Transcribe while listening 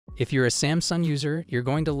If you're a Samsung user, you're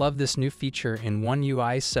going to love this new feature in One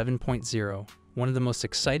UI 7.0. One of the most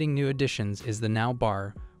exciting new additions is the Now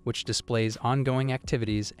bar, which displays ongoing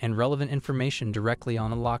activities and relevant information directly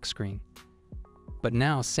on the lock screen. But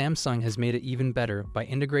now Samsung has made it even better by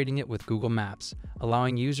integrating it with Google Maps,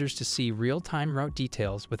 allowing users to see real-time route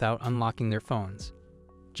details without unlocking their phones.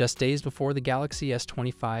 Just days before the Galaxy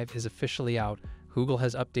S25 is officially out, Google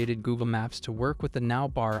has updated Google Maps to work with the Now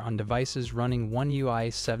bar on devices running One UI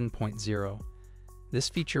 7.0. This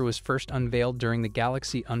feature was first unveiled during the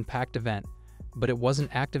Galaxy Unpacked event, but it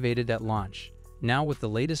wasn't activated at launch. Now with the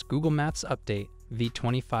latest Google Maps update,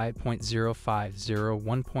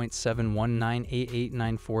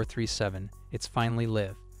 v25.050.1.719889437, it's finally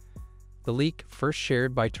live. The leak, first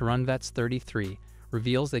shared by TrunVets33,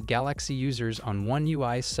 reveals that Galaxy users on One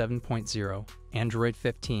UI 7.0, Android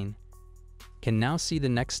 15, can now see the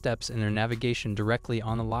next steps in their navigation directly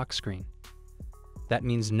on the lock screen. That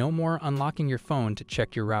means no more unlocking your phone to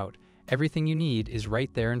check your route. Everything you need is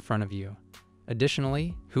right there in front of you.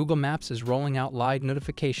 Additionally, Google Maps is rolling out live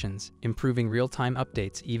notifications, improving real-time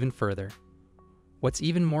updates even further. What's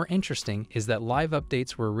even more interesting is that live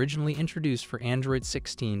updates were originally introduced for Android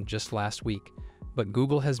 16 just last week, but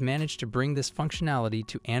Google has managed to bring this functionality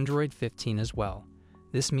to Android 15 as well.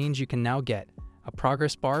 This means you can now get a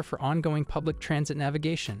progress bar for ongoing public transit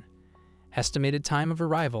navigation, estimated time of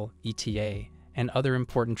arrival (ETA), and other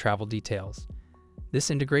important travel details. This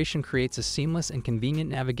integration creates a seamless and convenient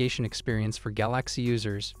navigation experience for Galaxy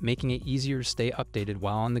users, making it easier to stay updated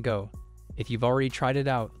while on the go. If you've already tried it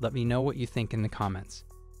out, let me know what you think in the comments.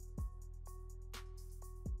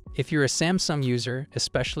 If you're a Samsung user,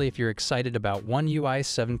 especially if you're excited about One UI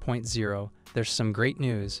 7.0, there's some great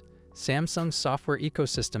news. Samsung's software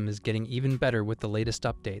ecosystem is getting even better with the latest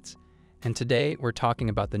updates. And today, we're talking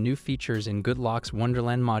about the new features in GoodLock's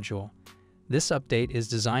Wonderland module. This update is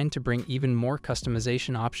designed to bring even more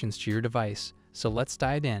customization options to your device, so let's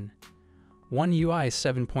dive in. One UI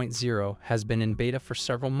 7.0 has been in beta for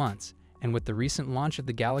several months, and with the recent launch of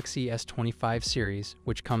the Galaxy S25 series,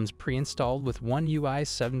 which comes pre-installed with One UI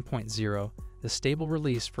 7.0, the stable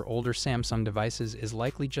release for older Samsung devices is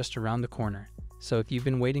likely just around the corner. So if you've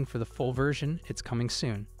been waiting for the full version, it's coming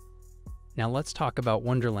soon. Now let's talk about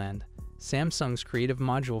Wonderland, Samsung's creative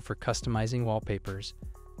module for customizing wallpapers.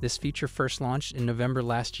 This feature first launched in November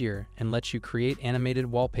last year and lets you create animated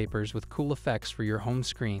wallpapers with cool effects for your home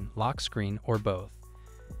screen, lock screen, or both.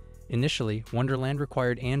 Initially, Wonderland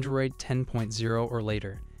required Android 10.0 or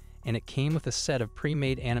later, and it came with a set of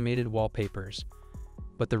pre-made animated wallpapers.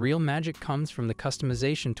 But the real magic comes from the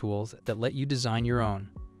customization tools that let you design your own.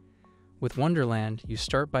 With Wonderland, you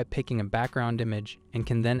start by picking a background image and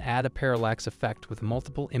can then add a parallax effect with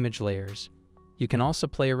multiple image layers. You can also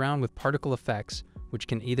play around with particle effects, which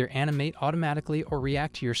can either animate automatically or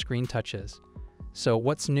react to your screen touches. So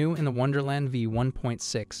what's new in the Wonderland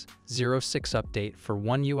v1.6.06 update for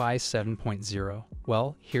One UI 7.0?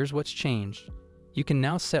 Well, here's what's changed. You can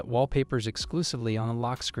now set wallpapers exclusively on the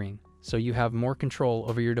lock screen, so you have more control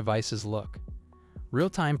over your device's look.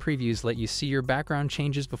 Real-time previews let you see your background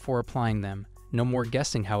changes before applying them, no more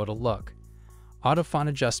guessing how it'll look. Auto-font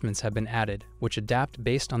adjustments have been added, which adapt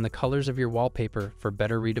based on the colors of your wallpaper for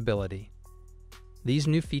better readability. These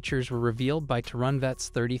new features were revealed by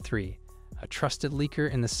TrunVets33, a trusted leaker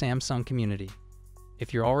in the Samsung community.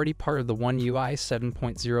 If you're already part of the One UI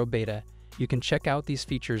 7.0 beta, you can check out these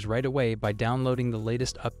features right away by downloading the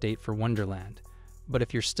latest update for Wonderland. But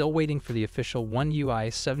if you're still waiting for the official One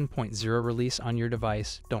UI 7.0 release on your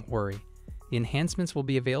device, don't worry. The enhancements will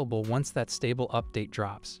be available once that stable update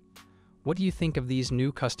drops. What do you think of these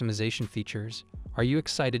new customization features? Are you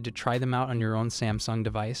excited to try them out on your own Samsung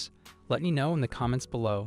device? Let me know in the comments below.